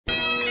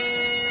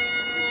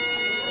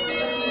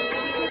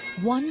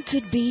One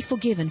could be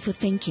forgiven for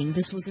thinking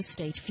this was a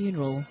state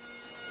funeral.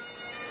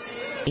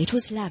 It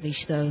was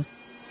lavish, though.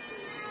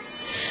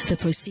 The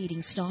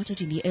proceedings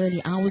started in the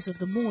early hours of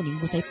the morning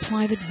with a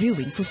private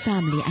viewing for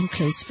family and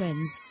close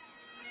friends.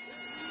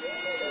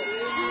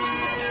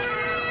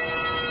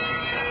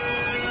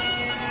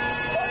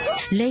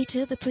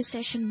 Later, the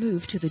procession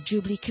moved to the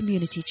Jubilee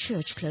Community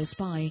Church close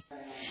by.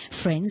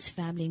 Friends,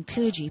 family and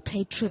clergy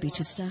paid tribute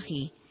to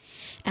Staggie.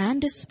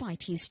 And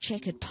despite his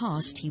checkered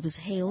past, he was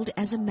hailed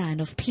as a man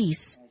of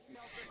peace.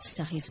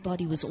 Staggie's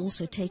body was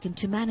also taken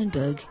to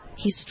Manenberg,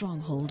 his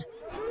stronghold.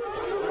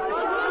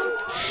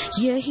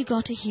 Here he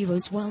got a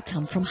hero's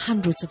welcome from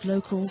hundreds of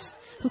locals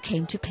who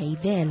came to pay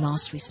their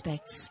last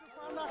respects.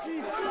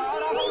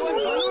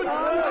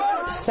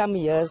 Some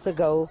years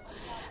ago,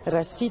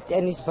 Rashied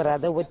and his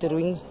brother were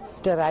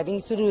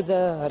driving through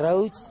the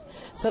roads,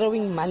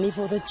 throwing money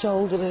for the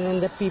children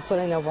and the people.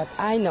 And what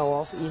I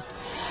know of is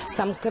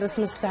some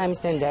Christmas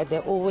times and that they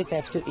always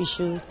have to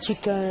issue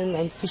chicken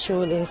and fish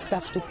oil and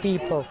stuff to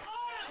people.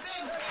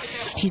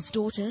 His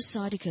daughter,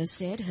 Sadika,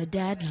 said her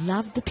dad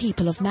loved the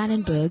people of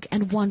Manenberg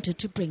and wanted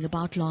to bring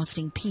about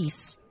lasting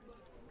peace.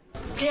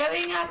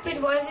 Growing up,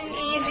 it wasn't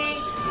easy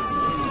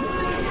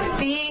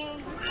being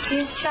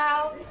his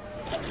child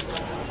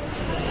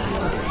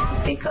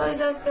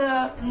because of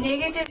the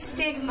negative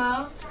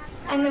stigma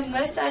and the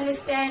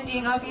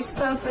misunderstanding of his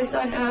purpose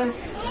on earth.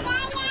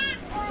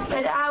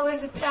 But I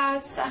was a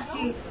proud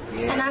Staggie,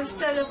 and I'm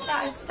still a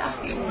proud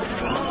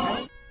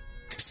Staggie.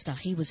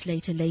 Staggie was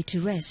later laid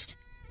to rest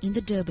in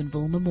the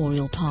Durbanville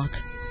Memorial Park.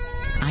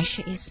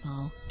 Rashied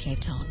Staggie, Cape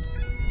Town.